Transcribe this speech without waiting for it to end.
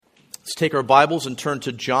Let's take our Bibles and turn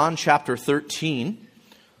to John chapter 13.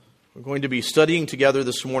 We're going to be studying together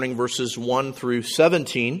this morning verses 1 through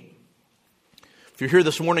 17. If you're here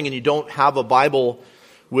this morning and you don't have a Bible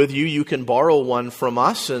with you, you can borrow one from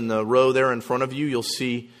us. In the row there in front of you, you'll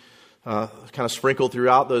see kind of sprinkled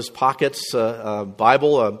throughout those pockets a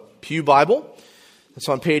Bible, a pew Bible. It's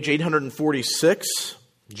on page 846,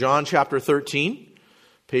 John chapter 13,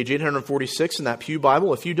 page 846 in that pew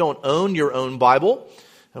Bible. If you don't own your own Bible,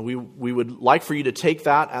 we would like for you to take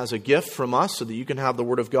that as a gift from us so that you can have the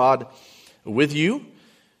Word of God with you.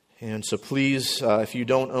 And so please, if you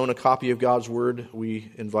don't own a copy of God's Word, we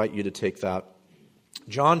invite you to take that.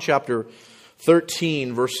 John chapter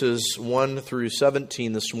 13, verses 1 through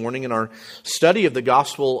 17 this morning. In our study of the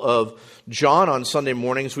Gospel of John on Sunday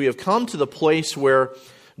mornings, we have come to the place where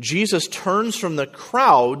Jesus turns from the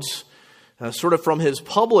crowds, sort of from his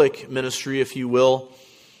public ministry, if you will,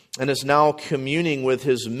 and is now communing with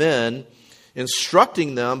his men,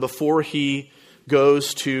 instructing them before he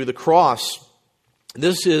goes to the cross.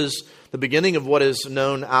 This is the beginning of what is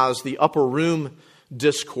known as the Upper Room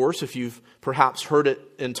Discourse, if you've perhaps heard it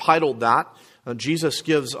entitled that. Jesus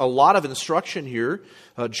gives a lot of instruction here.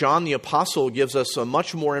 John the Apostle gives us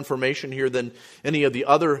much more information here than any of the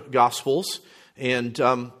other Gospels. And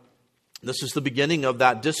this is the beginning of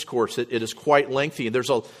that discourse. It is quite lengthy.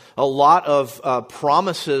 There's a lot of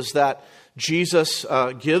promises that Jesus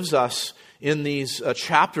gives us in these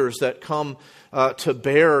chapters that come to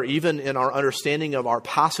bear even in our understanding of our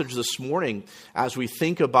passage this morning. As we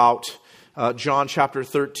think about John chapter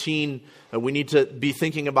 13, we need to be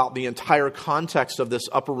thinking about the entire context of this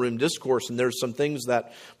upper room discourse, and there's some things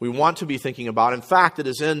that we want to be thinking about. In fact, it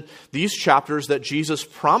is in these chapters that Jesus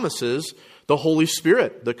promises the Holy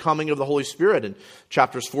Spirit, the coming of the Holy Spirit in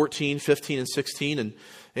chapters 14, 15, and 16.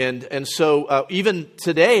 And so even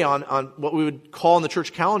today on what we would call in the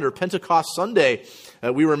church calendar Pentecost Sunday,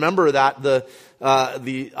 we remember that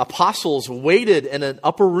the apostles waited in an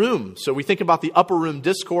upper room. So we think about the upper room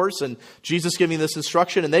discourse and Jesus giving this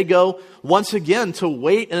instruction, and they go once again to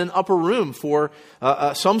wait in an upper room for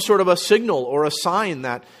some sort of a signal or a sign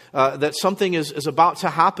that something is about to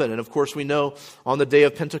happen. And of course, we know on the day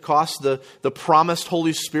of Pentecost, the promised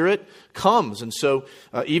Holy Spirit comes. And so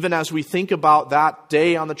even as we think about that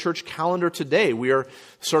day on the church calendar today, we are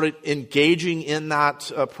sort of engaging in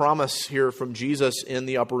that promise here from Jesus in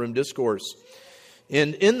the upper room discourse.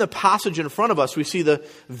 And in the passage in front of us, we see the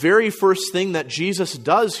very first thing that Jesus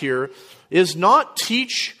does here is not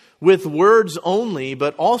teach with words only,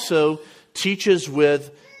 but also teaches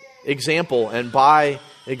with example and by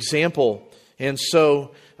example. And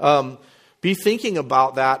so be thinking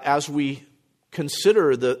about that as we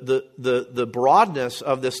consider the broadness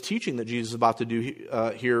of this teaching that Jesus is about to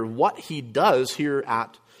do here, what he does here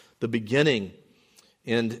at the beginning.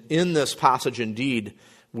 And in this passage, indeed,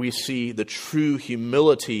 we see the true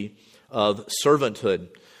humility of servanthood.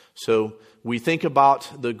 So we think about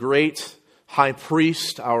the great high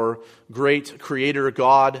priest, our great creator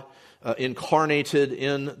God, incarnated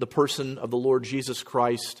in the person of the Lord Jesus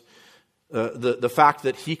Christ. The fact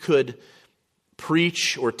that he could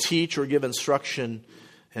preach or teach or give instruction,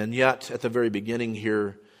 and yet at the very beginning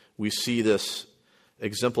here, we see this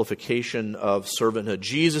exemplification of servanthood.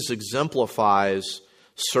 Jesus exemplifies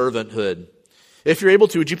servanthood. If you're able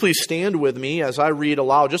to, would you please stand with me as I read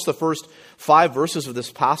aloud just the first 5 verses of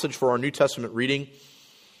this passage for our New Testament reading,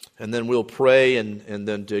 and then we'll pray and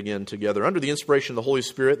then dig in together. Under the inspiration of the Holy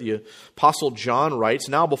Spirit, the Apostle John writes,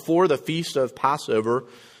 "Now before the feast of Passover,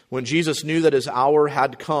 when Jesus knew that his hour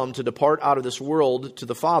had come to depart out of this world to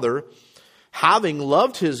the Father, having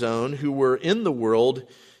loved his own who were in the world,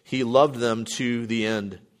 he loved them to the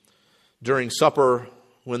end. During supper,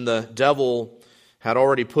 when the devil had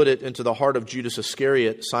already put it into the heart of Judas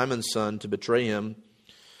Iscariot, Simon's son, to betray him,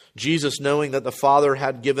 Jesus, knowing that the Father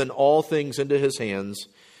had given all things into his hands,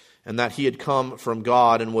 and that he had come from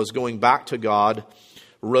God and was going back to God,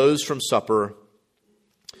 rose from supper.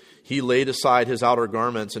 He laid aside his outer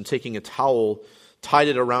garments, and taking a towel, tied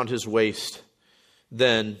it around his waist.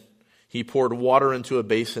 Then he poured water into a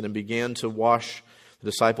basin and began to wash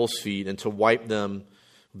the disciples' feet and to wipe them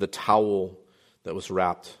with the towel that was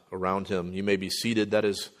wrapped around him." You may be seated. That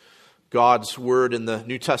is God's word in the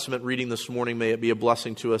New Testament reading this morning. May it be a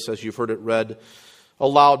blessing to us as you've heard it read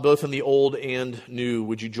aloud, both in the Old and New.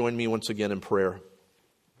 Would you join me once again in prayer?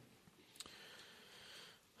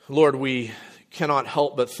 Lord, we cannot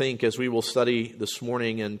help but think as we will study this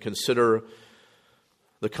morning and consider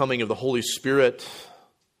the coming of the Holy Spirit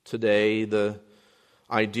today, the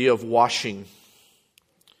idea of washing,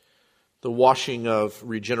 the washing of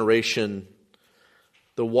regeneration,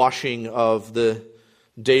 the washing of the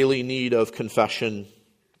daily need of confession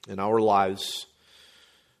in our lives,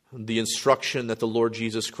 the instruction that the Lord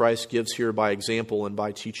Jesus Christ gives here by example and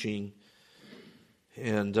by teaching.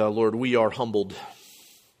 And Lord, we are humbled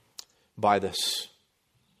by this.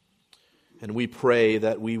 And we pray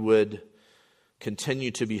that we would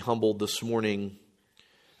continue to be humbled this morning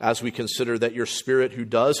as we consider that your Spirit, who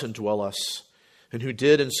does indwell us and who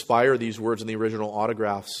did inspire these words in the original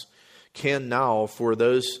autographs, can now, for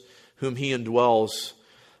those whom he indwells,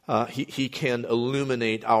 he can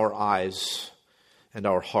illuminate our eyes and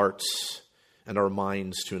our hearts and our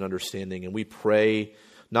minds to an understanding. And we pray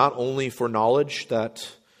not only for knowledge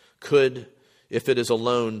that could, if it is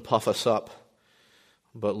alone, puff us up,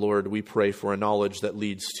 but Lord, we pray for a knowledge that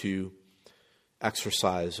leads to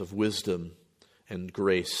exercise of wisdom and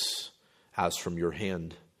grace as from your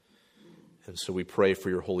hand. And so we pray for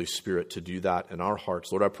your Holy Spirit to do that in our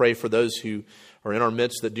hearts. Lord, I pray for those who are in our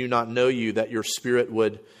midst that do not know you, that your Spirit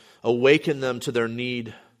would awaken them to their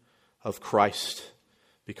need of Christ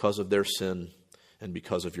because of their sin and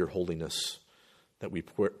because of your holiness, that we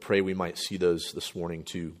pray we might see those this morning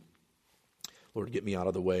too. Lord, get me out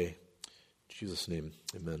of the way. In Jesus' name,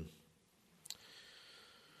 amen.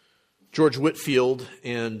 George Whitefield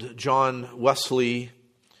and John Wesley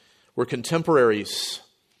were contemporaries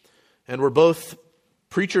and were both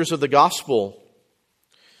preachers of the gospel.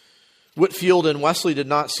 Whitefield and Wesley did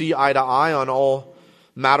not see eye to eye on all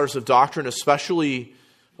matters of doctrine, especially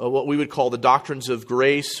what we would call the doctrines of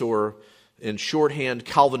grace, or in shorthand,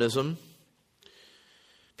 Calvinism.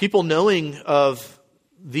 People knowing of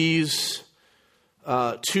these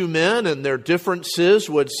two men and their differences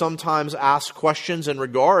would sometimes ask questions in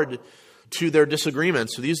regard to their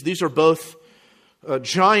disagreements. So these are both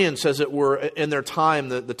giants, as it were, in their time,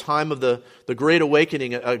 the time of the Great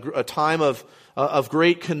Awakening, a time of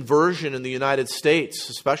great conversion in the United States,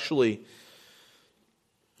 especially.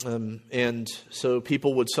 And so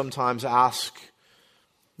people would sometimes ask,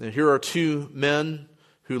 here are two men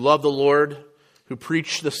who love the Lord, who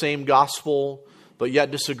preach the same gospel, but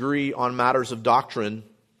yet disagree on matters of doctrine,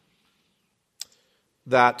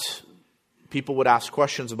 that people would ask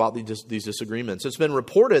questions about these disagreements. It's been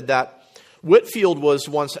reported that Whitefield was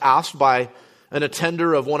once asked by an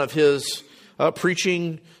attender of one of his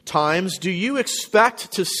preaching times, "Do you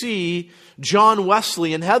expect to see John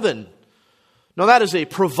Wesley in heaven?" Now that is a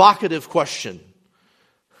provocative question.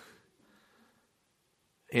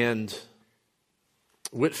 And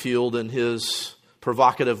Whitefield, in his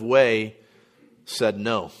provocative way, said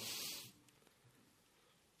no.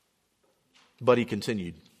 But he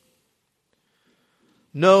continued,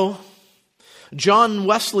 "No, John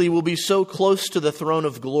Wesley will be so close to the throne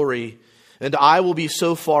of glory, and I will be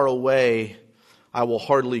so far away, I will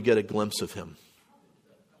hardly get a glimpse of him."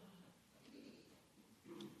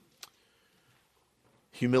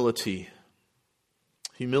 Humility.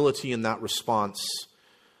 Humility in that response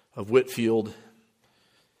of Whitefield.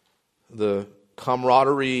 The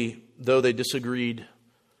camaraderie, though they disagreed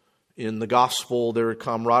in the gospel, their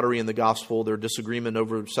camaraderie in the gospel, their disagreement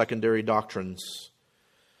over secondary doctrines.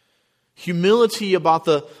 Humility about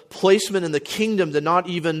the placement in the kingdom did not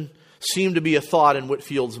even seem to be a thought in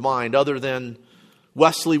Whitefield's mind, other than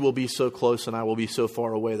Wesley will be so close and I will be so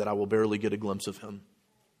far away that I will barely get a glimpse of him.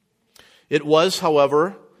 It was,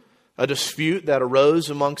 however, a dispute that arose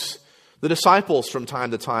amongst the disciples from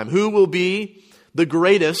time to time. Who will be the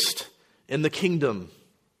greatest in the kingdom?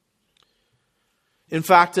 In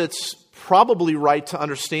fact, it's probably right to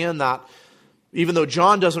understand that, even though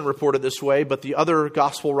John doesn't report it this way, but the other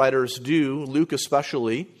gospel writers do, Luke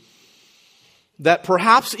especially, that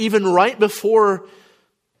perhaps even right before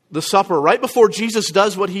the supper, right before Jesus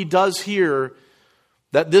does what he does here,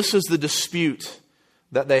 that this is the dispute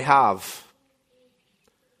that they have.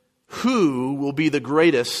 Who will be the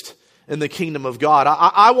greatest in the kingdom of God?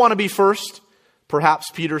 I want to be first,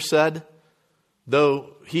 perhaps Peter said,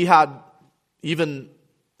 though he had even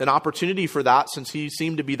an opportunity for that since he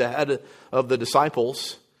seemed to be the head of the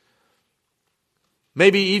disciples.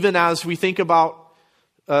 Maybe even as we think about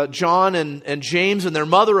John and James and their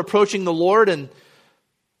mother approaching the Lord and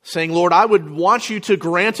saying, "Lord, I would want you to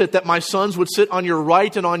grant it that my sons would sit on your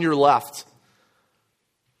right and on your left."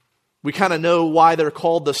 We kind of know why they're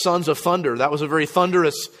called the sons of thunder. That was a very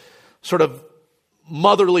thunderous, sort of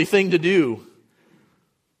motherly thing to do.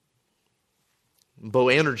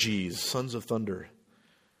 Boanerges, sons of thunder.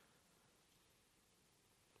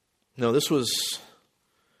 No, this was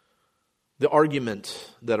the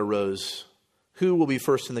argument that arose. Who will be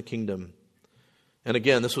first in the kingdom? And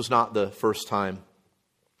again, this was not the first time.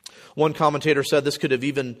 One commentator said this could have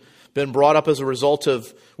even been brought up as a result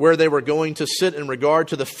of where they were going to sit in regard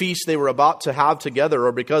to the feast they were about to have together,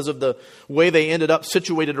 or because of the way they ended up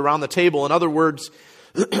situated around the table. In other words,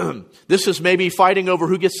 this is maybe fighting over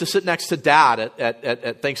who gets to sit next to dad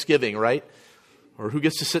at Thanksgiving, right? Or who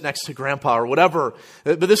gets to sit next to grandpa or whatever.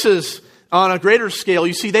 But this is on a greater scale.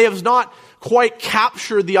 You see, they have not quite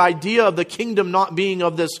captured the idea of the kingdom not being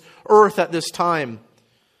of this earth at this time,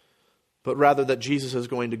 but rather that Jesus is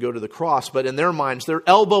going to go to the cross. But in their minds, they're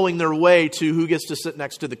elbowing their way to who gets to sit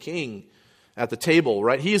next to the king at the table,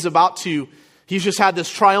 right? He's just had this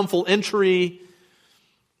triumphal entry,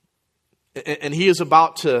 and he is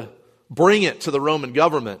about to bring it to the Roman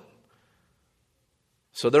government.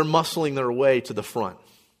 So they're muscling their way to the front.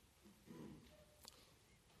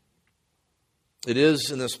 It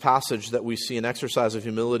is in this passage that we see an exercise of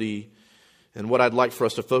humility, and what I'd like for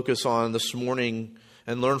us to focus on this morning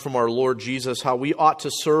and learn from our Lord Jesus, how we ought to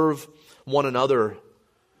serve one another.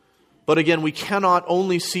 But again, we cannot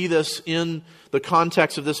only see this in the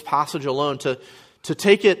context of this passage alone. To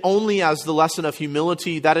take it only as the lesson of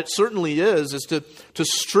humility, that it certainly is to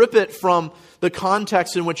strip it from the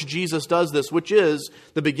context in which Jesus does this, which is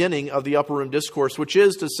the beginning of the Upper Room Discourse, which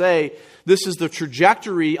is to say, this is the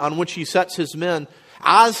trajectory on which he sets his men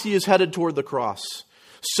as he is headed toward the cross,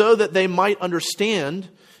 so that they might understand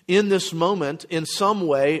in this moment, in some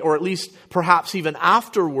way, or at least perhaps even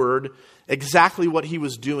afterward, exactly what he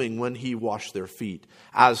was doing when he washed their feet,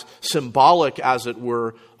 as symbolic, as it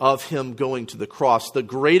were, of him going to the cross, the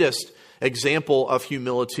greatest example of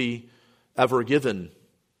humility ever given.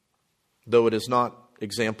 Though it is not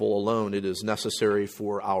example alone, it is necessary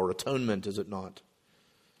for our atonement, is it not?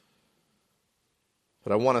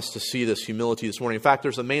 But I want us to see this humility this morning. In fact,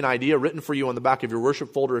 there's a main idea written for you on the back of your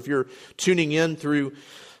worship folder. If you're tuning in through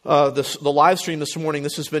the live stream this morning,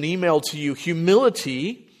 this has been emailed to you.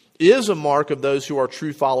 Humility is a mark of those who are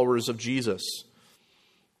true followers of Jesus.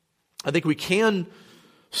 I think we can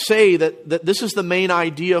say that this is the main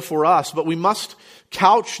idea for us, but we must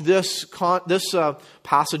couch this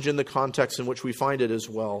passage in the context in which we find it as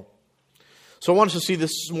well. So I want us to see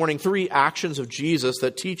this morning 3 actions of Jesus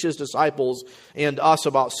that teach his disciples and us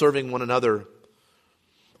about serving one another.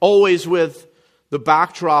 Always with the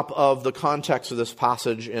backdrop of the context of this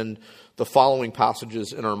passage and the following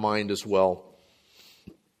passages in our mind as well.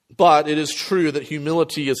 But it is true that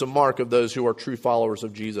humility is a mark of those who are true followers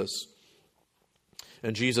of Jesus.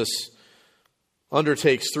 And Jesus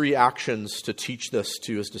undertakes 3 actions to teach this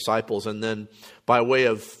to his disciples, and then by way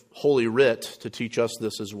of Holy Writ to teach us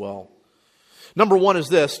this as well. Number 1 is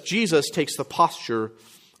this: Jesus takes the posture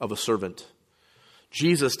of a servant.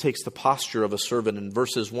 Jesus takes the posture of a servant in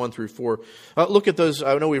verses 1 through 4. Look at those.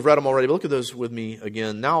 I know we've read them already, but look at those with me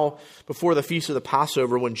again. Now, before the feast of the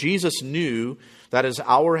Passover, when Jesus knew that his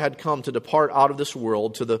hour had come to depart out of this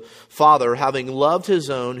world to the Father, having loved his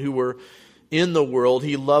own who were in the world,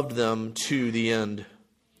 he loved them to the end.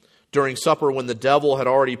 During supper, when the devil had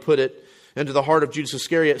already put it into the heart of Judas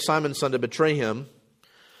Iscariot, Simon's son, to betray him,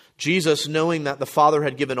 Jesus, knowing that the Father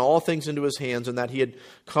had given all things into his hands and that he had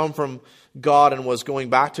come from God and was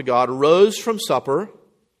going back to God, rose from supper.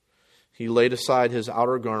 He laid aside his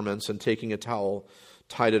outer garments and, taking a towel,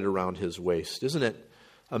 tied it around his waist. Isn't it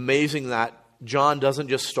amazing that John doesn't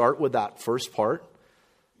just start with that first part?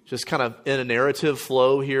 Just kind of in a narrative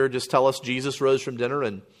flow here, just tell us Jesus rose from dinner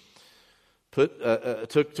and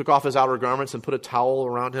took off his outer garments and put a towel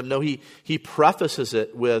around him. No, he prefaces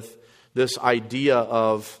it with this idea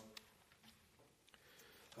of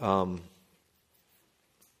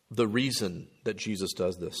the reason that Jesus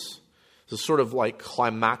does this. It's a sort of like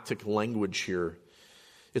climactic language here.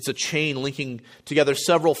 It's a chain linking together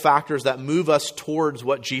several factors that move us towards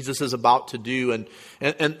what Jesus is about to do. And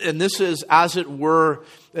this is, as it were,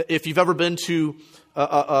 if you've ever been to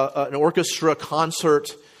an orchestra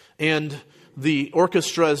concert and the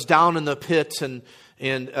orchestra is down in the pit and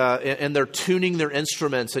they're tuning their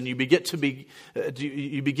instruments, and you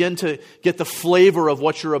begin to get the flavor of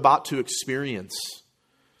what you're about to experience.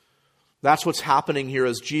 That's what's happening here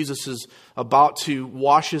as Jesus is about to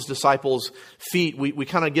wash his disciples' feet. We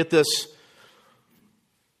kind of get this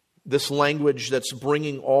language that's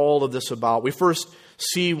bringing all of this about. We first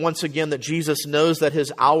see once again that Jesus knows that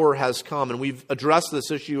his hour has come. And we've addressed this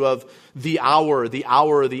issue of the hour,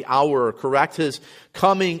 correct?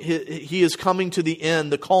 He is coming to the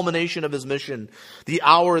end, the culmination of his mission. The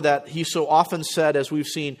hour that he so often said, as we've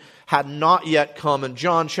seen, had not yet come. In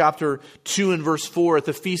John chapter 2 and verse 4, at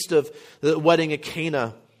the feast of the wedding at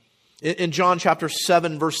Cana. In John chapter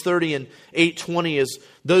 7, verse 30 and 8:20, as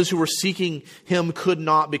those who were seeking him could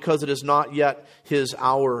not, because it is not yet his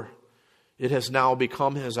hour. It has now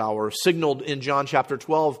become his hour. Signaled in John chapter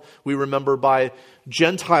 12, we remember, by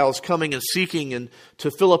Gentiles coming and seeking and to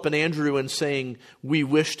Philip and Andrew and saying, "We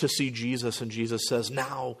wish to see Jesus." And Jesus says,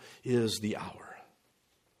 "Now is the hour."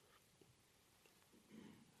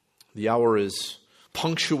 The hour is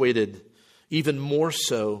punctuated even more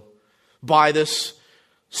so by this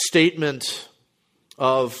statement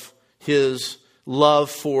of his love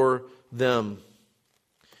for them.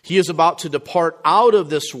 He is about to depart out of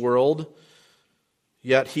this world,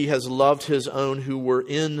 yet he has loved his own who were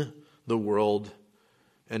in the world,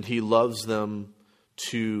 and he loves them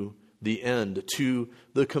to the end, to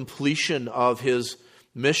the completion of his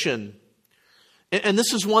mission. And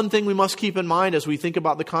this is one thing we must keep in mind as we think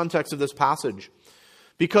about the context of this passage.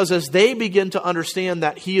 Because as they begin to understand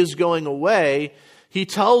that he is going away, he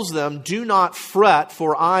tells them, "Do not fret,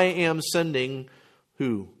 for I am sending"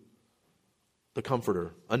 who? The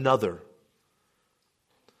Comforter, another.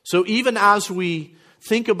 So even as we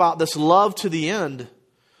think about this love to the end,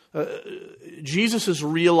 Jesus is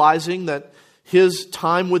realizing that his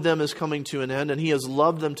time with them is coming to an end, and he has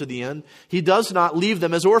loved them to the end. He does not leave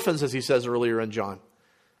them as orphans, as he says earlier in John,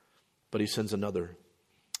 but he sends another.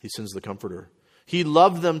 He sends the Comforter. He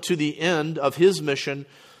loved them to the end of his mission,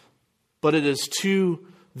 but it is to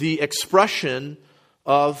the expression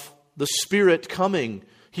of the Spirit coming.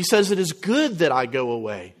 He says, "It is good that I go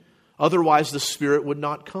away. Otherwise the Spirit would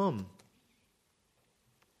not come."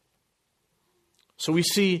 So we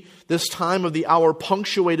see this time of the hour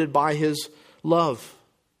punctuated by his love.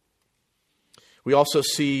 We also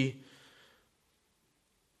see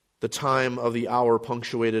the time of the hour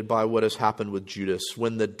punctuated by what has happened with Judas,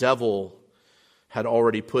 when the devil had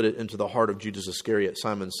already put it into the heart of Judas Iscariot,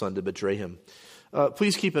 Simon's son, to betray him.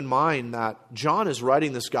 Please keep in mind that John is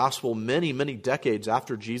writing this gospel many, many decades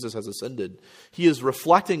after Jesus has ascended. He is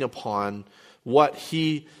reflecting upon what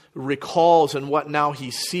he recalls and what now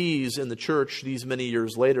he sees in the church these many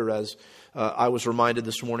years later, as I was reminded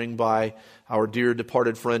this morning by our dear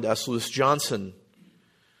departed friend S. Lewis Johnson.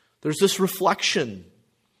 There's this reflection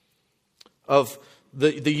of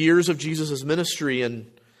the years of Jesus' ministry,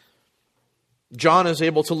 and John is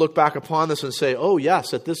able to look back upon this and say, "Oh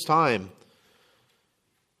yes, at this time,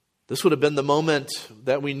 this would have been the moment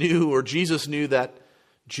that we knew, or Jesus knew, that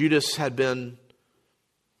Judas had been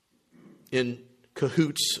in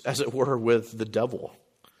cahoots, as it were, with the devil."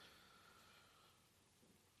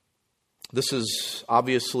 This is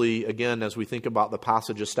obviously, again, as we think about the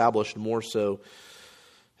passage, established more so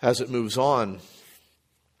as it moves on.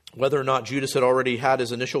 Whether or not Judas had already had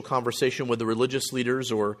his initial conversation with the religious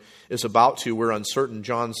leaders or is about to, we're uncertain.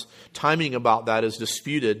 John's timing about that is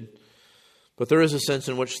disputed. But there is a sense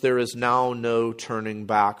in which there is now no turning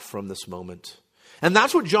back from this moment. And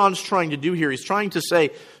that's what John's trying to do here. He's trying to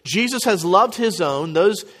say, Jesus has loved his own,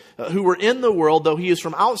 those who were in the world, though he is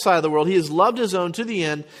from outside of the world. He has loved his own to the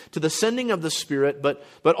end, to the sending of the Spirit, but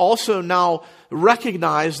also now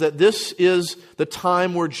recognize that this is the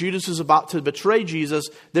time where Judas is about to betray Jesus.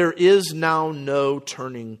 There is now no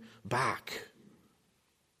turning back.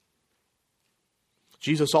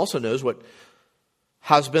 Jesus also knows what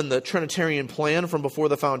has been the Trinitarian plan from before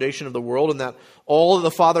the foundation of the world, and that all that the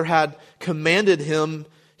Father had commanded him,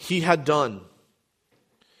 he had done.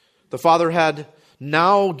 The Father had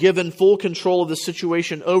now given full control of the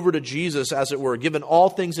situation over to Jesus, as it were, given all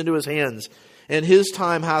things into his hands, and his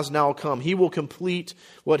time has now come. He will complete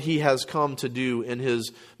what he has come to do in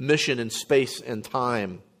his mission in space and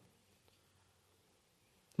time.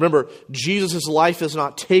 Remember, Jesus' life is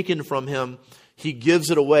not taken from him. He gives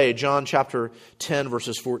it away. John chapter 10,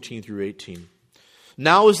 verses 14 through 18.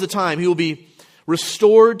 Now is the time. He will be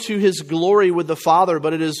restored to his glory with the Father,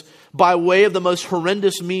 but it is by way of the most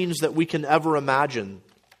horrendous means that we can ever imagine,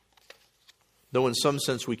 though in some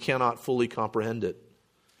sense we cannot fully comprehend it.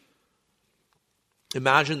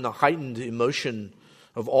 Imagine the heightened emotion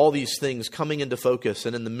of all these things coming into focus,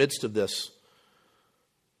 and in the midst of this,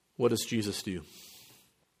 what does Jesus do?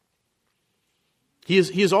 He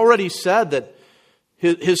has already said that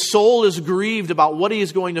his soul is grieved about what he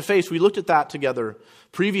is going to face. We looked at that together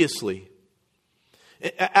previously.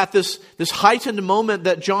 At this heightened moment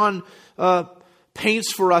that John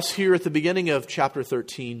paints for us here at the beginning of chapter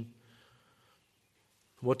 13,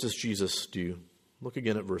 what does Jesus do? Look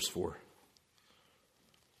again at verse 4.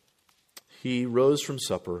 He rose from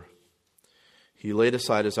supper. He laid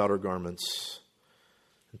aside his outer garments,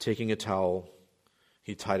 and taking a towel,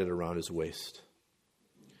 he tied it around his waist.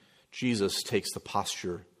 Jesus takes the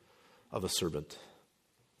posture of a servant.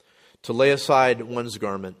 To lay aside one's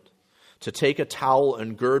garment, to take a towel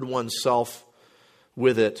and gird oneself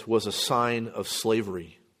with it, was a sign of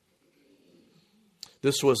slavery.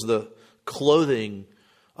 This was the clothing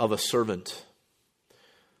of a servant.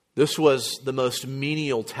 This was the most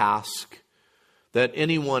menial task that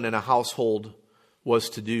anyone in a household was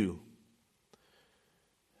to do.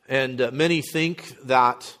 And many think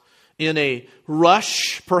that in a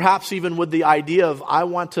rush, perhaps even with the idea of, I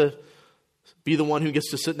want to be the one who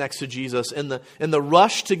gets to sit next to Jesus, in the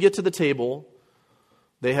rush to get to the table,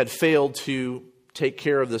 they had failed to take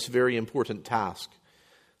care of this very important task,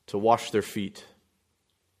 to wash their feet.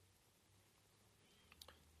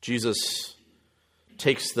 Jesus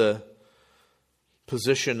takes the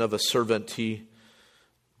position of a servant. He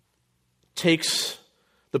takes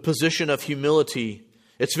the position of humility.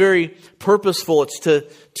 It's very purposeful. It's to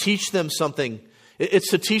teach them something. It's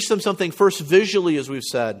to teach them something first visually, as we've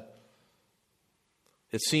said.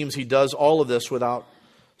 It seems he does all of this without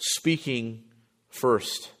speaking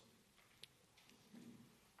first.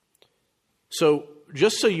 So,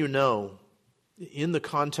 just so you know, in the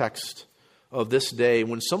context of this day,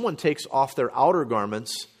 when someone takes off their outer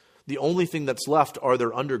garments, the only thing that's left are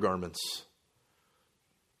their undergarments.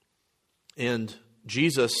 And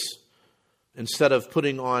Jesus, instead of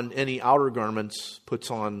putting on any outer garments,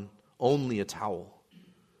 puts on only a towel.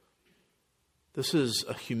 This is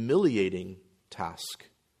a humiliating task.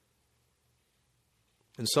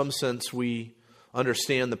 In some sense, we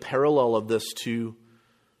understand the parallel of this to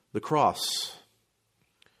the cross,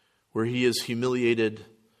 where he is humiliated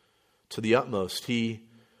to the utmost. He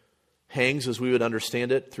hangs, as we would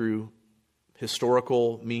understand it through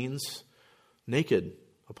historical means, naked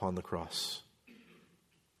upon the cross.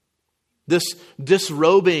 This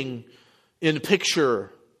disrobing in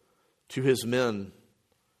picture to his men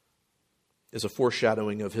is a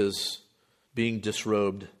foreshadowing of his being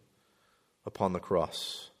disrobed upon the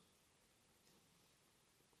cross.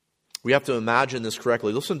 We have to imagine this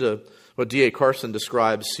correctly. Listen to what D.A. Carson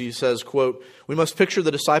describes. He says, quote, "We must picture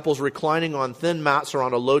the disciples reclining on thin mats or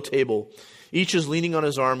on a low table. Each is leaning on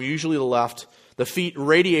his arm, usually the left. The feet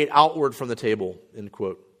radiate outward from the table," end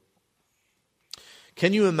quote.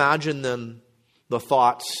 Can you imagine then the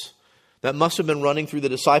thoughts that must have been running through the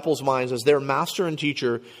disciples' minds as their master and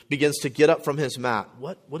teacher begins to get up from his mat?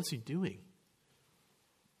 What is he doing?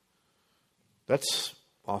 That's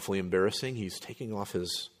awfully embarrassing. He's taking off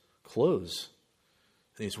his clothes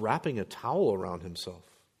and he's wrapping a towel around himself.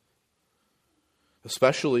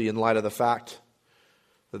 Especially in light of the fact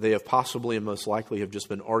that they have possibly and most likely have just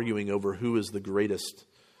been arguing over who is the greatest,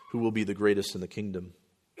 who will be the greatest in the kingdom.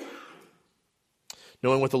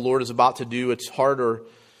 Knowing what the Lord is about to do, it's hard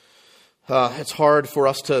for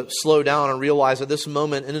us to slow down and realize that this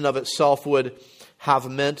moment in and of itself would have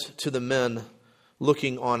meant to the men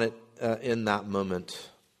looking on it in that moment.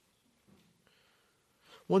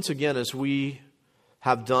 Once again, as we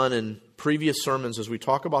have done in previous sermons, as we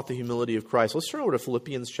talk about the humility of Christ, let's turn over to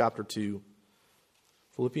Philippians chapter 2.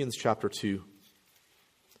 Philippians chapter 2.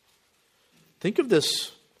 Think of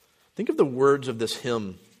the words of this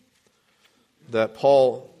hymn that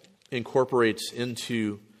Paul incorporates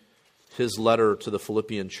into his letter to the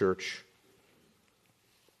Philippian church.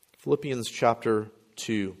 Philippians chapter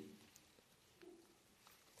 2.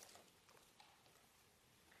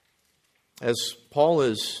 As Paul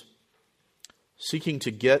is seeking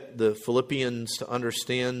to get the Philippians to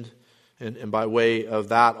understand, and by way of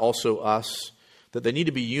that also us, that they need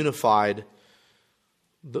to be unified,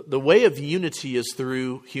 the way of unity is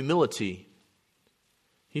through humility.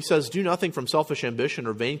 He says, "Do nothing from selfish ambition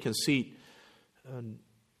or vain conceit,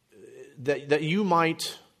 that you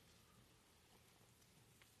might,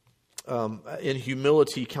 in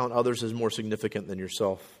humility, count others as more significant than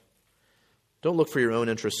yourself. Don't look for your own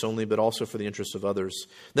interests only, but also for the interests of others."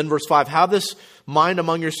 Then verse 5, "Have this mind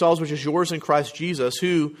among yourselves, which is yours in Christ Jesus,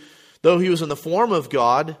 who, though he was in the form of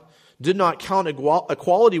God, did not count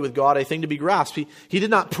equality with God a thing to be grasped." He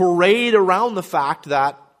did not parade around the fact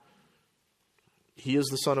that he is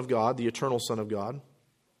the Son of God, the eternal Son of God,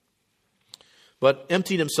 but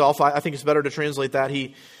emptied himself. I think it's better to translate that.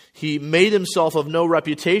 He made himself of no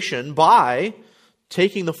reputation by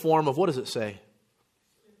taking the form of, what does it say?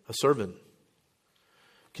 A servant.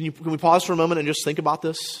 Can we pause for a moment and just think about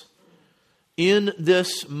this? In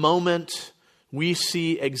this moment, we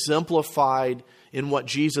see exemplified in what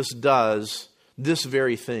Jesus does this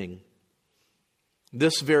very thing.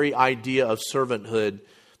 This very idea of servanthood.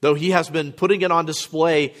 Though he has been putting it on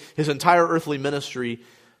display his entire earthly ministry,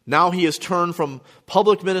 now he has turned from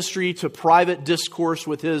public ministry to private discourse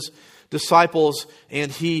with his disciples,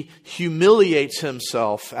 and he humiliates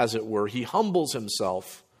himself, as it were. He humbles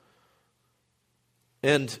himself.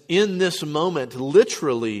 And in this moment,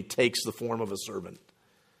 literally takes the form of a servant.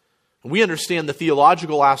 We understand the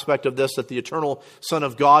theological aspect of this, that the eternal Son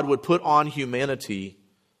of God would put on humanity.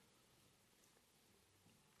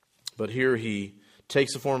 But here he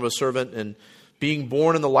takes the form of a servant, and being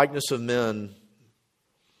born in the likeness of men,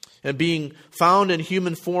 and being found in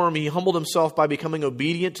human form, he humbled himself by becoming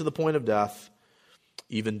obedient to the point of death,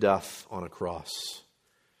 even death on a cross.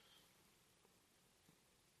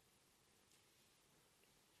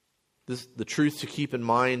 The truth to keep in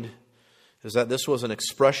mind is that this was an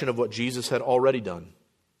expression of what Jesus had already done.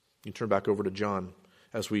 You turn back over to John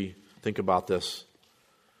as we think about this.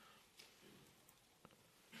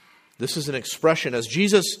 This is an expression. As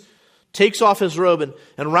Jesus takes off his robe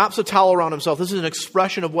and wraps a towel around himself, this is an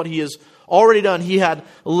expression of what he has already done. He had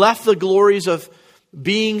left the glories of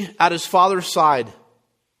being at his Father's side,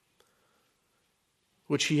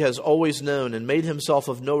 which he has always known, and made himself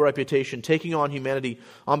of no reputation, taking on humanity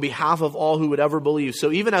on behalf of all who would ever believe.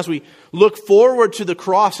 So even as we look forward to the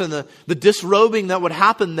cross and the disrobing that would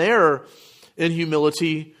happen there in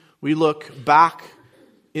humility, we look back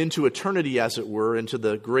into eternity, as it were, into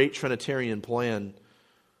the great Trinitarian plan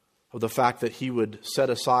of the fact that he would set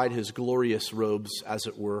aside his glorious robes, as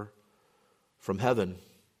it were, from heaven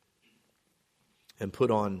and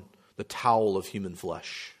put on the towel of human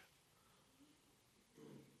flesh.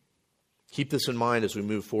 Keep this in mind as we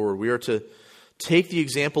move forward. We are to take the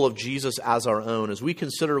example of Jesus as our own as we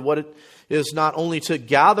consider what it is not only to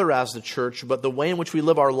gather as the church, but the way in which we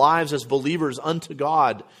live our lives as believers unto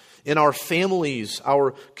God in our families,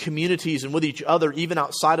 our communities, and with each other, even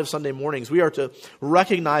outside of Sunday mornings. We are to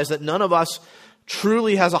recognize that none of us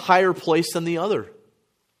truly has a higher place than the other.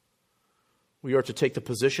 We are to take the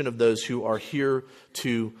position of those who are here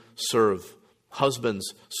to serve.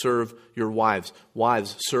 Husbands, serve your wives.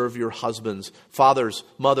 Wives, serve your husbands. Fathers,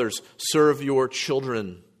 mothers, serve your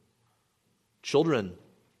children. Children,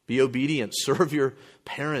 be obedient. Serve your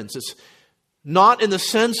parents. It's not in the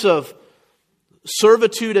sense of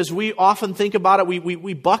servitude as we often think about it.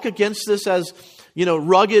 We buck against this as,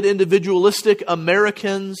 rugged, individualistic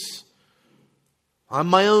Americans. I'm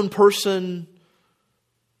my own person.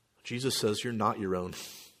 Jesus says, you're not your own.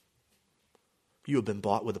 You have been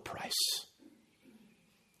bought with a price.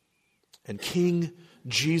 And King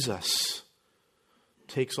Jesus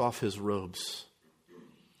takes off his robes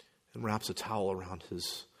and wraps a towel around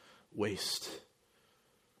his waist.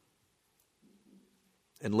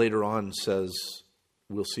 And later on says,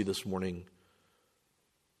 we'll see this morning,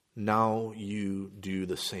 now you do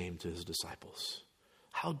the same to his disciples.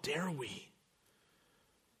 How dare we?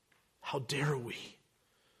 How dare we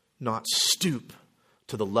not stoop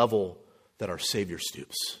to the level that our Savior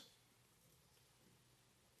stoops?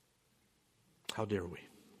 How dare we?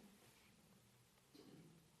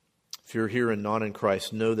 If you're here and not in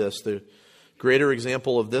Christ, know this. The greater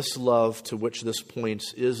example of this love to which this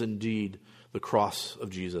points is indeed the cross of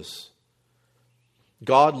Jesus.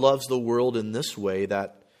 God loves the world in this way,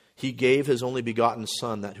 that he gave his only begotten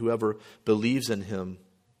Son, that whoever believes in him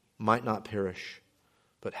might not perish,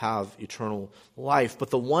 but have eternal life. But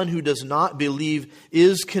the one who does not believe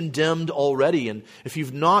is condemned already. And if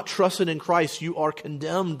you've not trusted in Christ, you are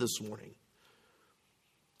condemned this morning.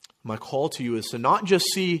 My call to you is to not just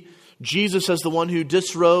see Jesus as the one who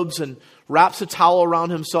disrobes and wraps a towel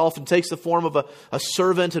around himself and takes the form of a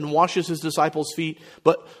servant and washes his disciples' feet,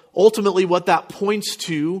 but ultimately what that points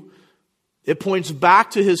to, it points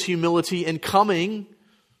back to his humility in coming,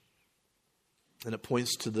 and it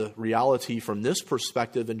points to the reality from this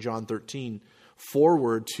perspective in John 13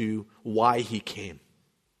 forward to why he came.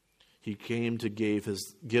 He came to give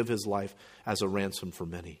his life as a ransom for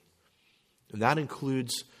many. And that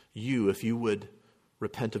includes you, if you would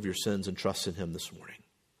repent of your sins and trust in him this morning.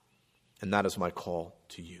 And that is my call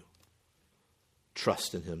to you.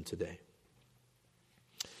 Trust in him today.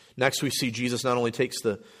 Next, we see Jesus not only takes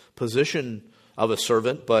the position of a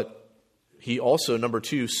servant, but he also, number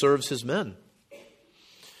 2, serves his men.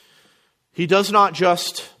 He does not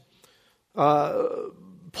just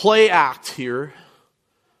play act here.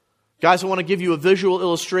 Guys, I want to give you a visual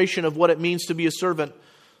illustration of what it means to be a servant.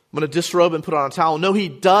 I'm going to disrobe and put on a towel. No, he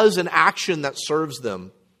does an action that serves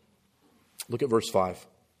them. Look at verse 5.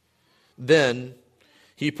 Then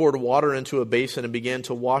he poured water into a basin and began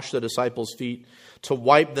to wash the disciples' feet, to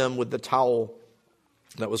wipe them with the towel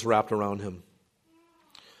that was wrapped around him.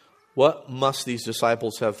 What must these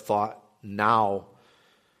disciples have thought now,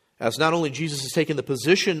 as not only Jesus has taken the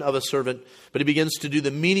position of a servant, but he begins to do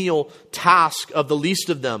the menial task of the least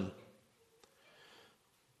of them?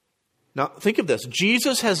 Now, think of this.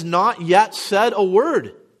 Jesus has not yet said a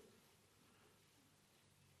word.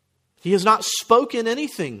 He has not spoken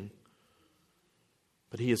anything.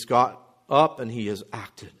 But he has got up and he has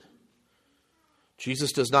acted.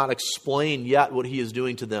 Jesus does not explain yet what he is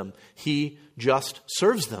doing to them. He just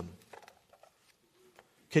serves them.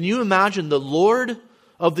 Can you imagine the Lord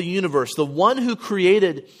of the universe, the one who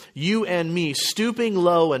created you and me, stooping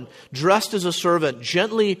low and dressed as a servant,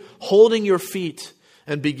 gently holding your feet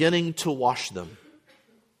and beginning to wash them?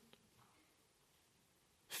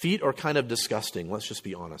 Feet are kind of disgusting, let's just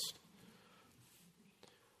be honest.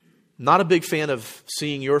 Not a big fan of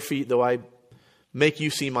seeing your feet, though I make you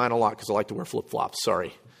see mine a lot because I like to wear flip-flops.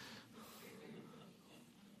 Sorry.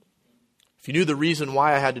 If you knew the reason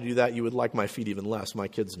why I had to do that, you would like my feet even less. My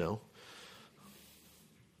kids know.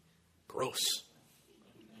 Gross.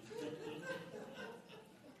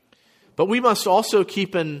 But we must also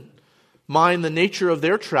keep in mind the nature of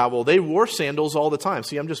their travel. They wore sandals all the time.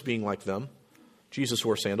 See, I'm just being like them. Jesus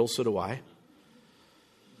wore sandals, so do I.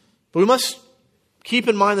 But we must keep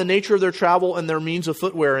in mind the nature of their travel and their means of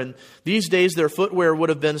footwear. And these days, their footwear would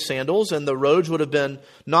have been sandals, and the roads would have been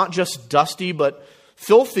not just dusty, but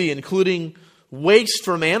filthy, including waste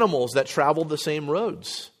from animals that traveled the same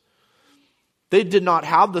roads. They did not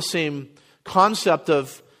have the same concept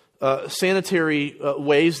of sanitary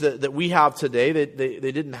ways that we have today.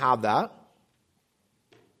 They didn't have that.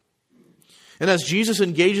 And as Jesus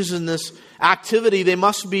engages in this activity, they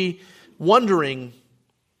must be wondering,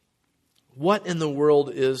 what in the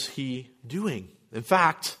world is he doing? In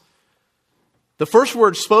fact, the first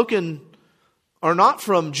words spoken are not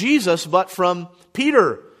from Jesus, but from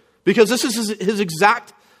Peter, because this is his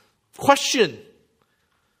exact question.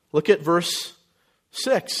 Look at verse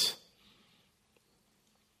 6.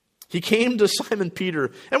 He came to Simon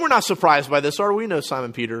Peter, and we're not surprised by this, are we? We know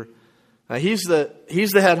Simon Peter. He's the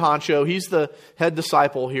head honcho. He's the head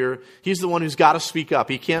disciple here. He's the one who's got to speak up.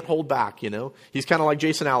 He can't hold back, you know. He's kind of like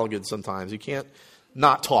Jason Alligood sometimes. He can't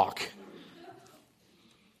not talk.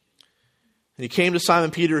 And he came to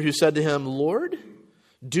Simon Peter, who said to him, "Lord,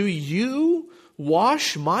 do you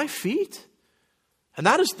wash my feet?" And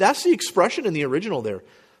that's the expression in the original there.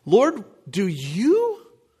 Lord, do you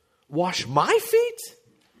wash my feet?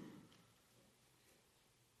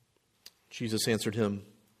 Jesus answered him,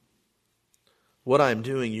 "What I am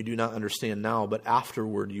doing you do not understand now, but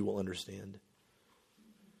afterward you will understand."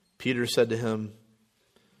 Peter said to him,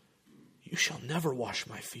 "You shall never wash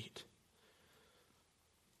my feet."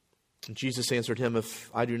 And Jesus answered him, "If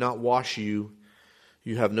I do not wash you,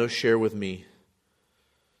 you have no share with me."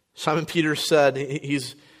 Simon Peter said,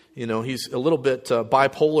 he's a little bit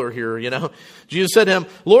bipolar here, you know. Jesus said to him,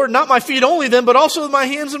 "Lord, not my feet only then, but also my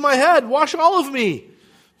hands and my head. Wash all of me."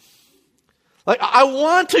 Like, I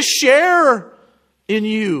want to share in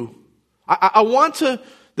you. I want to,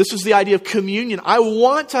 this is the idea of communion. I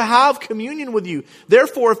want to have communion with you.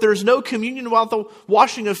 Therefore, if there's no communion without the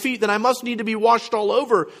washing of feet, then I must need to be washed all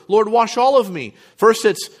over. Lord, wash all of me. First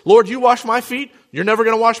it's, Lord, you wash my feet. You're never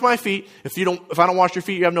going to wash my feet. If I don't wash your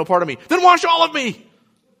feet, you have no part of me. Then wash all of me.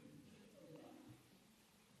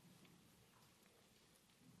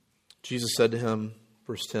 Jesus said to him,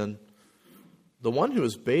 verse 10, "The one who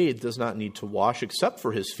is bathed does not need to wash except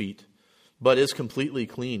for his feet, but is completely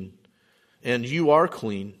clean. And you are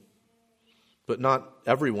clean, but not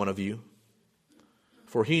every one of you."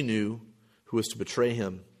 For he knew who was to betray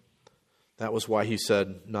him. That was why he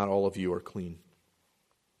said, "Not all of you are clean."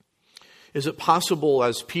 Is it possible,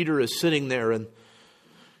 as Peter is sitting there and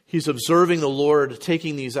he's observing the Lord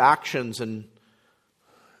taking these actions, and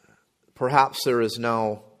perhaps there is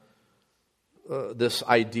now this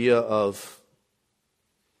idea of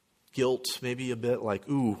guilt, maybe a bit like,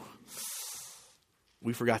 ooh,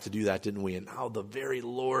 we forgot to do that, didn't we? And now the very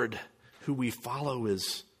Lord who we follow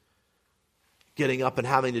is getting up and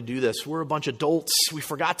having to do this. We're a bunch of dolts. We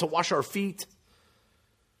forgot to wash our feet.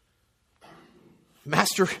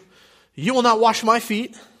 Master, you will not wash my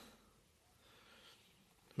feet.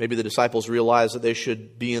 Maybe the disciples realize that they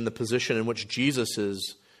should be in the position in which Jesus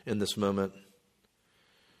is in this moment.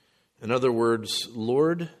 In other words,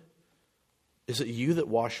 Lord, is it you that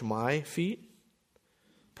wash my feet?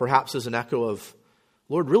 Perhaps as an echo of,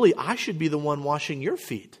 Lord, really, I should be the one washing your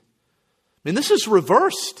feet. I mean, this is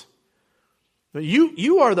reversed.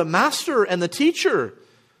 You are the master and the teacher.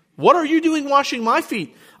 What are you doing washing my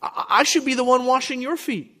feet? I should be the one washing your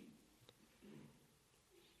feet.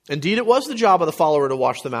 Indeed, it was the job of the follower to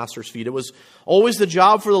wash the master's feet. It was always the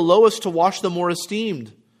job for the lowest to wash the more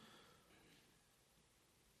esteemed.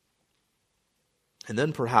 And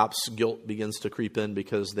then perhaps guilt begins to creep in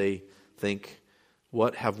because they think,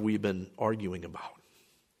 what have we been arguing about?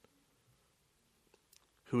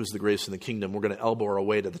 Who is the greatest in the kingdom? We're going to elbow our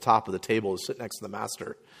way to the top of the table to sit next to the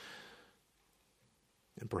master.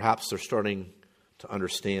 And perhaps they're starting to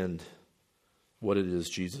understand what it is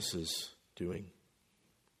Jesus is doing.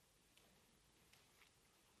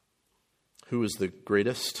 who is the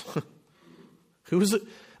greatest?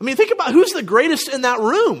 Think about who's the greatest in that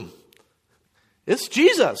room. It's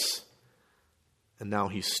Jesus. And now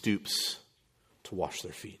he stoops to wash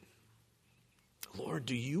their feet. Lord,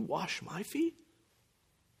 do you wash my feet?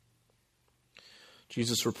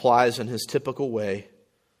 Jesus replies in his typical way.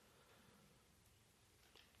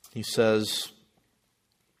 He says,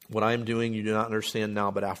 what I am doing you do not understand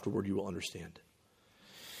now, but afterward you will understand.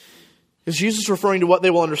 Is Jesus referring to what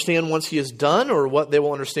they will understand once he is done, or what they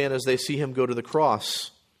will understand as they see him go to the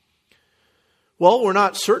cross? Well, we're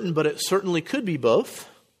not certain, but it certainly could be both.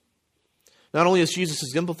 Not only is Jesus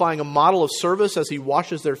exemplifying a model of service as he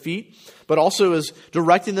washes their feet, but also is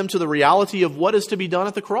directing them to the reality of what is to be done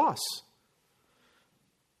at the cross.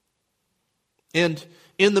 And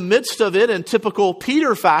in the midst of it, in typical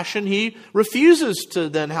Peter fashion, he refuses to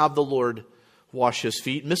then have the Lord wash his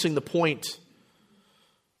feet, missing the point,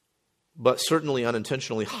 but certainly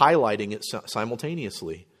unintentionally highlighting it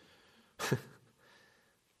simultaneously.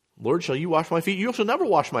 Lord, shall you wash my feet? You shall never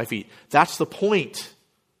wash my feet. That's the point,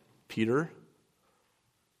 Peter.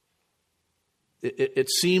 It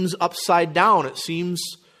seems upside down. It seems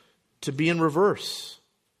to be in reverse.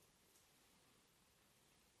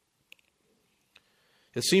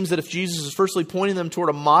 It seems that if Jesus is firstly pointing them toward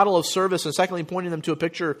a model of service and secondly pointing them to a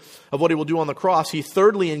picture of what he will do on the cross, he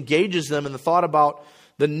thirdly engages them in the thought about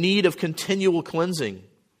the need of continual cleansing.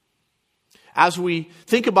 As we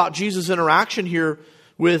think about Jesus' interaction here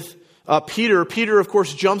with Peter, of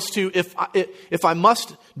course, jumps to, if I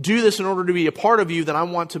must do this in order to be a part of you, then I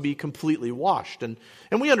want to be completely washed. And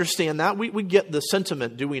we understand that. We get the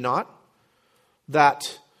sentiment, do we not?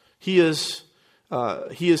 That he is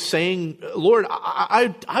saying, Lord,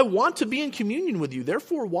 I want to be in communion with you,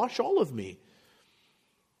 therefore wash all of me.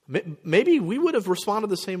 Maybe we would have responded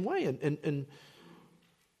the same way. And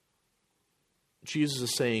Jesus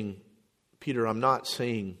is saying, Peter, I'm not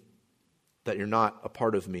saying that you're not a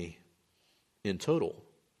part of me in total.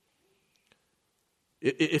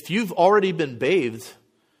 If you've already been bathed,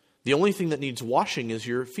 the only thing that needs washing is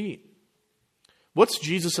your feet. What's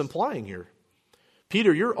Jesus implying here?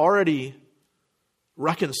 Peter, you're already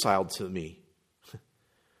reconciled to me.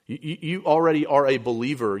 You already are a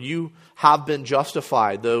believer. You have been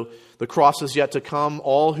justified. Though the cross is yet to come,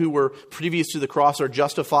 all who were previous to the cross are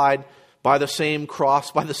justified by the same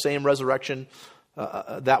cross, by the same resurrection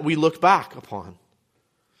that we look back upon.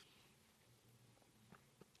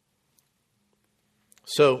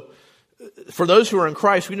 So, for those who are in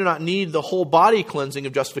Christ, we do not need the whole body cleansing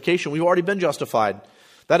of justification. We've already been justified.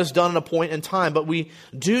 That is done at a point in time. But we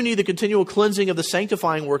do need the continual cleansing of the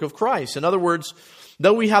sanctifying work of Christ. In other words,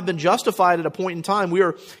 though we have been justified at a point in time, we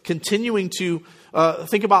are continuing to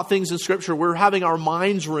think about things in Scripture. We're having our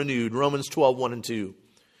minds renewed, Romans 12, 1 and 2.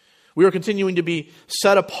 We are continuing to be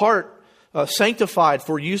set apart, sanctified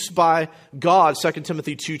for use by God, 2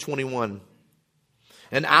 Timothy 2:21.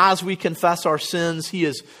 And as we confess our sins, He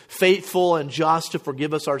is faithful and just to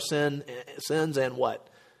forgive us our sins and what?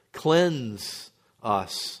 Cleanse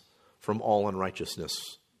us from all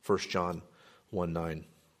unrighteousness. 1 John 1:9.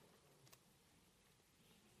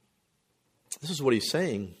 This is what he's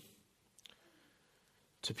saying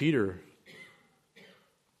to Peter.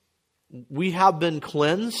 We have been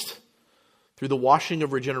cleansed through the washing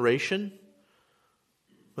of regeneration,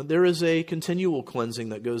 but there is a continual cleansing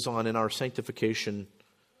that goes on in our sanctification,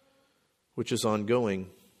 which is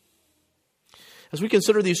ongoing. As we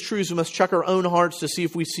consider these truths, we must check our own hearts to see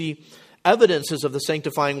if we see evidences of the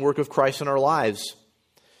sanctifying work of Christ in our lives.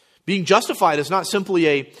 Being justified is not simply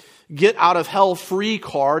a get out of hell free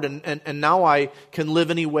card and now I can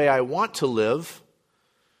live any way I want to live.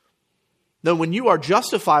 No, when you are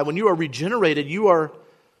justified, when you are regenerated, you are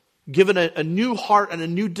given a new heart and a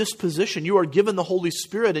new disposition. You are given the Holy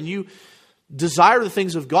Spirit and you desire the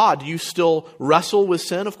things of God. Do you still wrestle with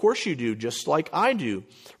sin? Of course you do, just like I do.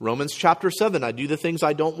 Romans chapter 7, I do the things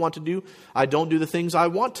I don't want to do. I don't do the things I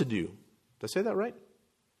want to do. Did I say that right?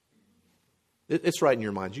 It's right in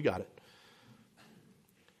your minds. You got it.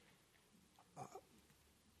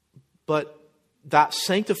 But that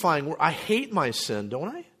sanctifying work, I hate my sin, don't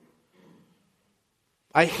I?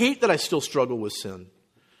 I hate that I still struggle with sin.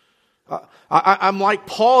 I'm like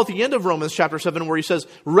Paul at the end of Romans chapter 7 where he says,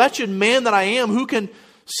 "Wretched man that I am, who can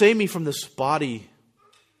save me from this body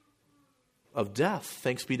of death?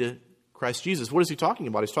 Thanks be to Christ Jesus." What is he talking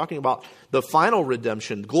about? He's talking about the final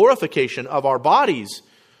redemption, glorification of our bodies,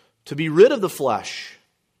 to be rid of the flesh.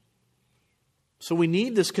 So we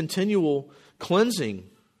need this continual cleansing.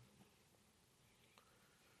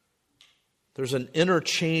 There's an inner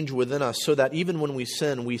change within us so that even when we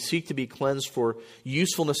sin, we seek to be cleansed for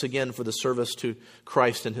usefulness again for the service to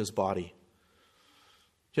Christ and His body.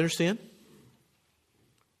 you understand?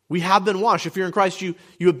 We have been washed. If you're in Christ, you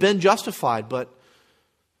have been justified. But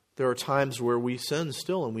there are times where we sin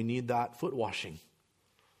still, and we need that foot washing,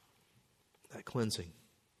 that cleansing.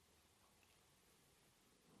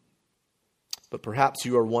 But perhaps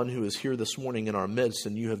you are one who is here this morning in our midst,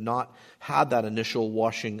 and you have not had that initial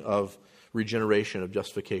washing of regeneration, of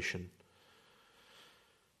justification.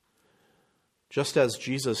 Just as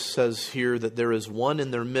Jesus says here that there is one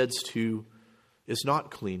in their midst who is not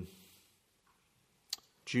clean.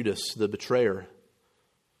 Judas, the betrayer.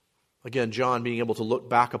 Again, John being able to look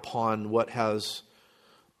back upon what has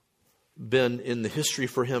been in the history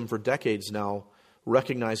for him for decades now,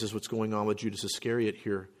 recognizes what's going on with Judas Iscariot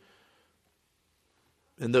here.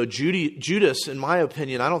 And though Judas, in my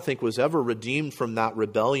opinion, I don't think was ever redeemed from that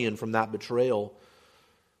rebellion, from that betrayal,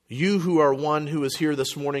 you who are one who is here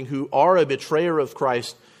this morning, who are a betrayer of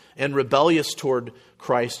Christ and rebellious toward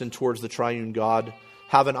Christ and towards the triune God,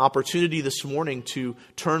 have an opportunity this morning to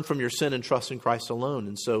turn from your sin and trust in Christ alone.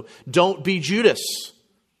 And so don't be Judas.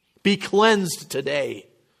 Be cleansed today.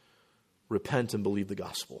 Repent and believe the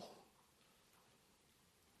gospel.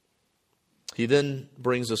 He then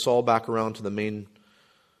brings us all back around to the main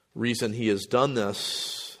reason he has done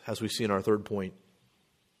this, as we see in our third point.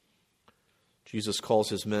 Jesus calls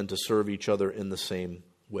his men to serve each other in the same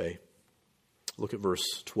way. Look at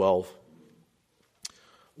verse 12.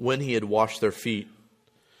 When he had washed their feet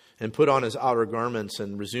and put on his outer garments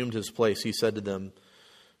and resumed his place, he said to them,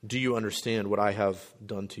 "Do you understand what I have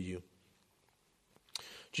done to you?"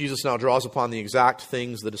 Jesus now draws upon the exact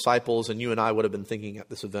things the disciples and you and I would have been thinking at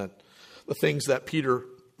this event. The things that Peter,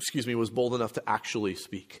 was bold enough to actually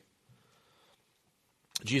speak.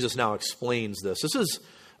 Jesus now explains this. This is,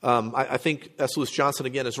 I think S. Lewis Johnson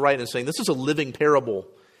again is right in saying this is a living parable.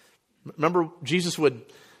 Remember, Jesus would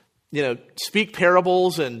speak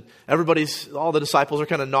parables, and all the disciples are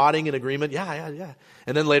kind of nodding in agreement. Yeah.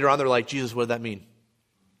 And then later on, they're like, "Jesus, what did that mean?"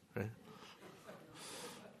 Right?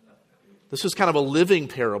 This is kind of a living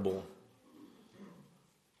parable.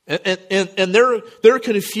 And their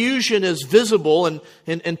confusion is visible,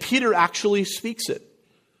 and Peter actually speaks it.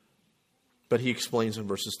 But he explains in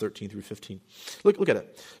verses 13 through 15. Look at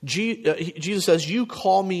it. Jesus says, "You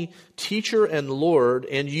call me teacher and Lord,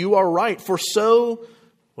 and you are right. For so,"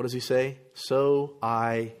 what does he say? "So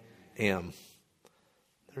I am."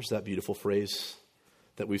 There's that beautiful phrase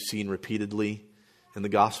that we've seen repeatedly in the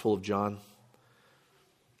Gospel of John.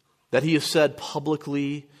 That he has said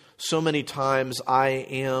publicly so many times, "I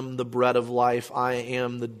am the bread of life. I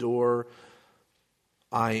am the door.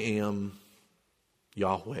 I am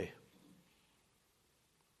Yahweh."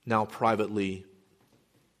 Now privately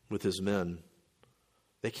with his men,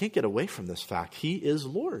 they can't get away from this fact. He is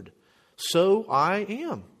Lord. So I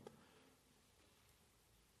am.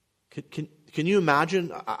 Can you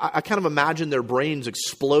imagine? I kind of imagine their brains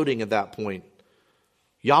exploding at that point.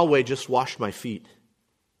 Yahweh just washed my feet.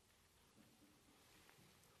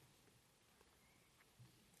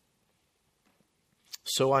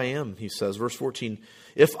 So I am, he says. Verse 14,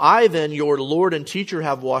 "If I then, your Lord and teacher,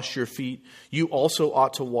 have washed your feet, you also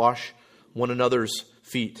ought to wash one another's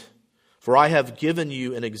feet. For I have given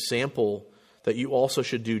you an example that you also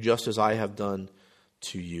should do just as I have done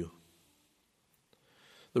to you."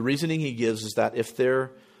 The reasoning he gives is that if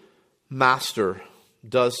their master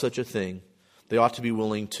does such a thing, they ought to be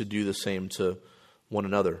willing to do the same to one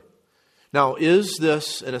another. Now, is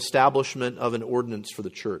this an establishment of an ordinance for the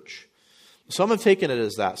church? Some have taken it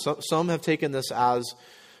as that. Some have taken this as,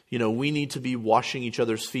 we need to be washing each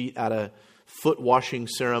other's feet at a foot washing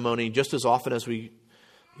ceremony just as often as we,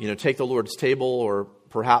 take the Lord's table, or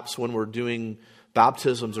perhaps when we're doing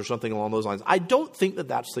baptisms or something along those lines. I don't think that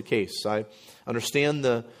that's the case. I understand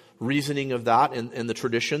the reasoning of that and the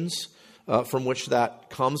traditions from which that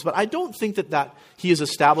comes, but I don't think that he is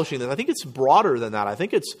establishing that. I think it's broader than that. I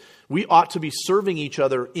think we ought to be serving each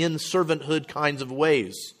other in servanthood kinds of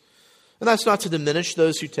ways. And that's not to diminish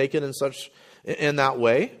those who take it in that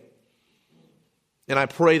way. And I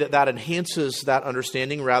pray that enhances that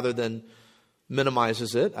understanding rather than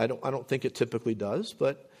minimizes it. I don't think it typically does,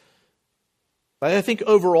 but I think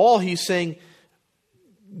overall he's saying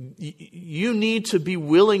you need to be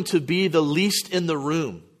willing to be the least in the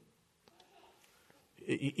room.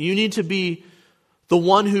 You need to be the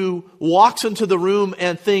one who walks into the room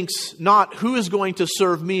and thinks not who is going to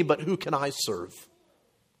serve me, but who can I serve?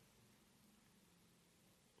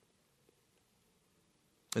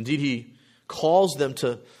 Indeed, he calls them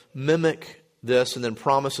to mimic this and then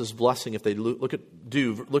promises blessing if they look at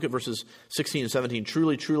verses 16 and 17.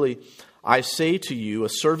 "Truly, truly, I say to you, a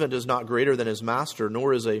servant is not greater than his master,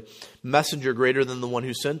 nor is a messenger greater than the one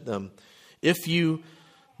who sent them. If you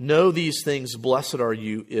Know these things, blessed are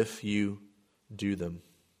you if you do them.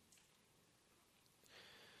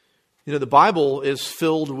 You know, the Bible is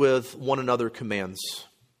filled with one another commands.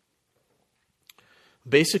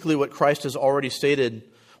 Basically, what Christ has already stated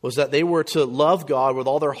was that they were to love God with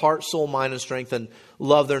all their heart, soul, mind, and strength, and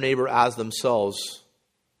love their neighbor as themselves.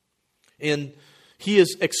 And he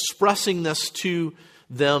is expressing this to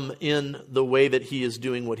them in the way that he is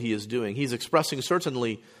doing what he is doing. He's expressing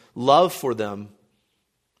certainly love for them.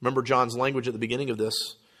 Remember John's language at the beginning of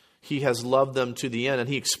this. He has loved them to the end, and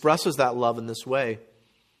he expresses that love in this way.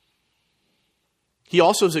 He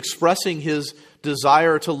also is expressing his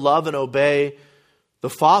desire to love and obey the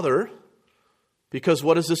Father, because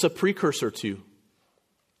what is this a precursor to?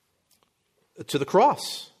 To the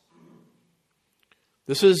cross.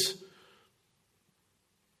 This is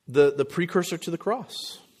the precursor to the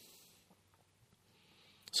cross.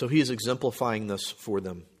 So he is exemplifying this for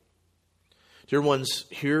them. Dear ones,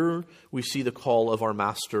 here we see the call of our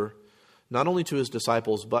Master, not only to his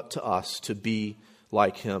disciples, but to us to be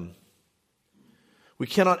like him. We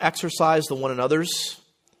cannot exercise the one another's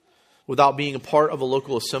without being a part of a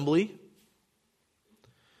local assembly.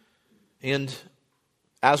 And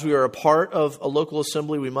as we are a part of a local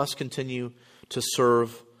assembly, we must continue to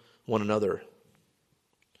serve one another.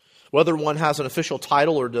 Whether one has an official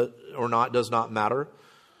title or not does not matter.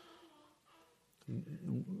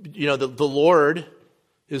 You know, the Lord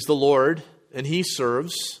is the Lord, and he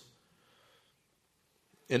serves.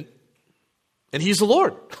 And he's the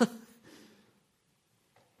Lord.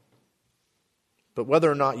 But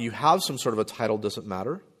whether or not you have some sort of a title doesn't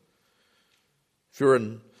matter. If you're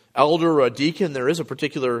an elder or a deacon, there is a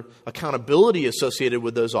particular accountability associated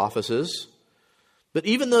with those offices. But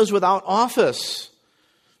even those without office,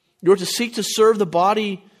 you're to seek to serve the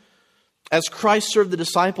body as Christ served the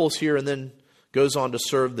disciples here and then goes on to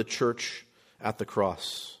serve the church at the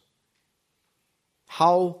cross.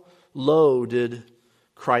 How low did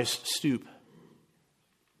Christ stoop?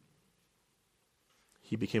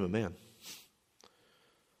 He became a man.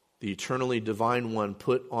 The eternally divine one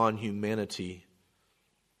put on humanity.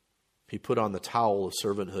 He put on the towel of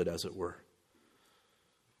servanthood, as it were.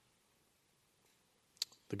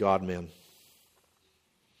 The God-man.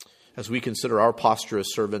 As we consider our posture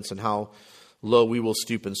as servants and how low we will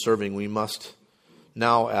stoop in serving, we must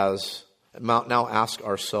now ask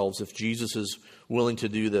ourselves, if Jesus is willing to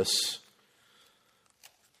do this,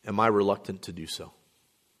 am I reluctant to do so?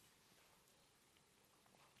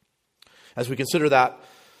 As we consider that,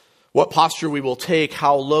 what posture we will take,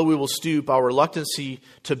 how low we will stoop, our reluctancy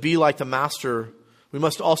to be like the Master, we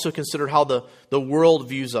must also consider how the world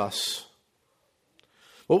views us.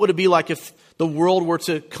 What would it be like if the world were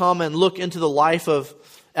to come and look into the life of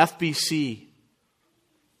FBC?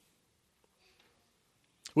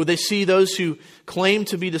 Would they see those who claim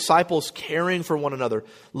to be disciples caring for one another,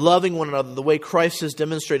 loving one another the way Christ has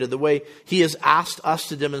demonstrated, the way he has asked us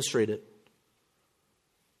to demonstrate it?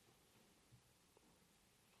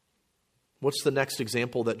 What's the next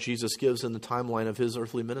example that Jesus gives in the timeline of his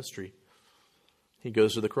earthly ministry? He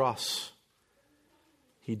goes to the cross.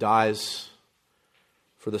 He dies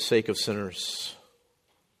for the sake of sinners.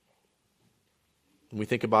 And we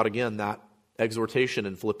think about again that exhortation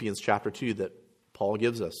in Philippians chapter 2 that Paul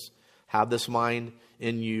gives us. Have this mind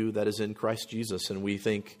in you that is in Christ Jesus. And we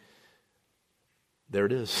think, there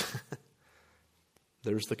it is.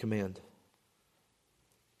 There's the command.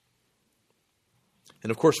 And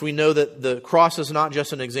of course, we know that the cross is not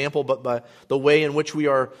just an example, but by the way in which we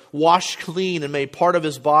are washed clean and made part of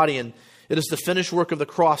his body. And it is the finished work of the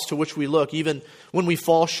cross to which we look, even when we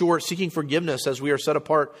fall short, seeking forgiveness as we are set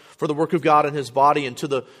apart for the work of God in his body and to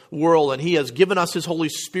the world. And he has given us his Holy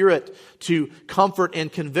Spirit to comfort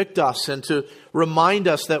and convict us and to remind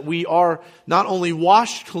us that we are not only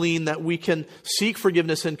washed clean, that we can seek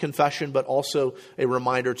forgiveness in confession, but also a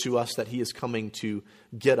reminder to us that he is coming to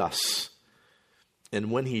get us. And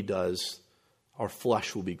when he does, our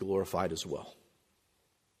flesh will be glorified as well.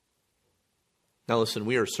 Now listen,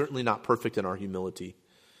 we are certainly not perfect in our humility.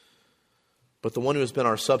 But the one who has been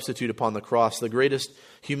our substitute upon the cross, the greatest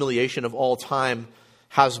humiliation of all time,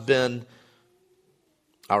 has been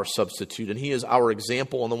our substitute. And he is our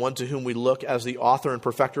example and the one to whom we look as the author and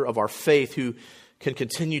perfecter of our faith, who can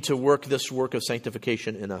continue to work this work of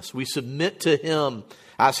sanctification in us. We submit to him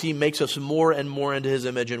as he makes us more and more into his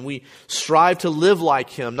image, and we strive to live like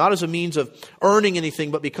him, not as a means of earning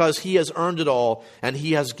anything, but because he has earned it all and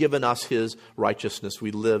he has given us his righteousness.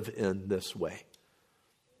 We live in this way.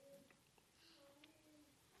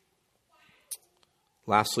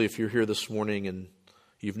 Lastly, if you're here this morning and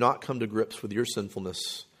you've not come to grips with your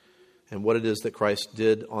sinfulness and what it is that Christ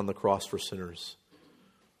did on the cross for sinners,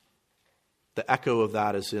 The echo of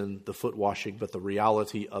that is in the foot washing, but the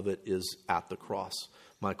reality of it is at the cross.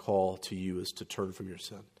 My call to you is to turn from your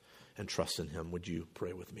sin and trust in him. Would you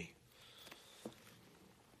pray with me?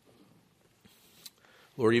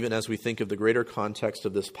 Lord, even as we think of the greater context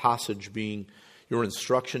of this passage being your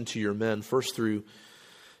instruction to your men, first through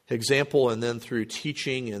example and then through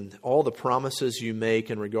teaching and all the promises you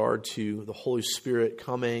make in regard to the Holy Spirit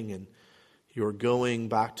coming and your going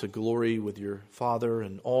back to glory with your Father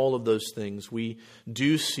and all of those things, we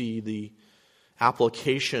do see the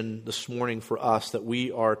application this morning for us that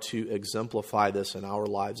we are to exemplify this in our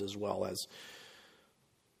lives as well, as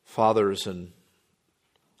fathers and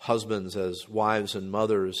husbands, as wives and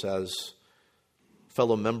mothers, as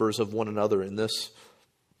fellow members of one another in this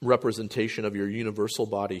representation of your universal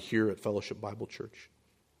body here at Fellowship Bible Church.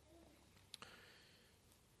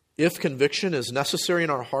 If conviction is necessary in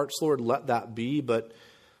our hearts, Lord, let that be, but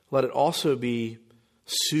let it also be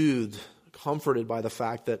soothed, comforted by the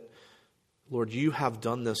fact that, Lord, you have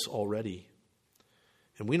done this already.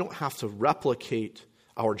 And we don't have to replicate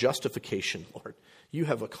our justification, Lord. You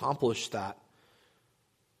have accomplished that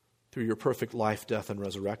through your perfect life, death, and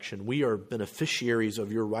resurrection. We are beneficiaries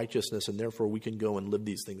of your righteousness, and therefore we can go and live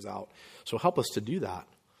these things out. So help us to do that.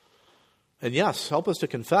 And yes, help us to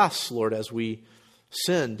confess, Lord, as we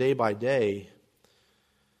sin day by day,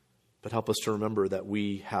 but help us to remember that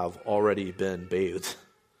we have already been bathed.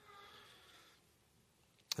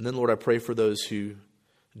 And then, Lord, I pray for those who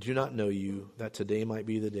do not know you, that today might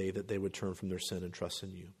be the day that they would turn from their sin and trust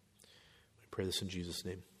in you. We pray this in Jesus'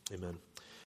 name. Amen.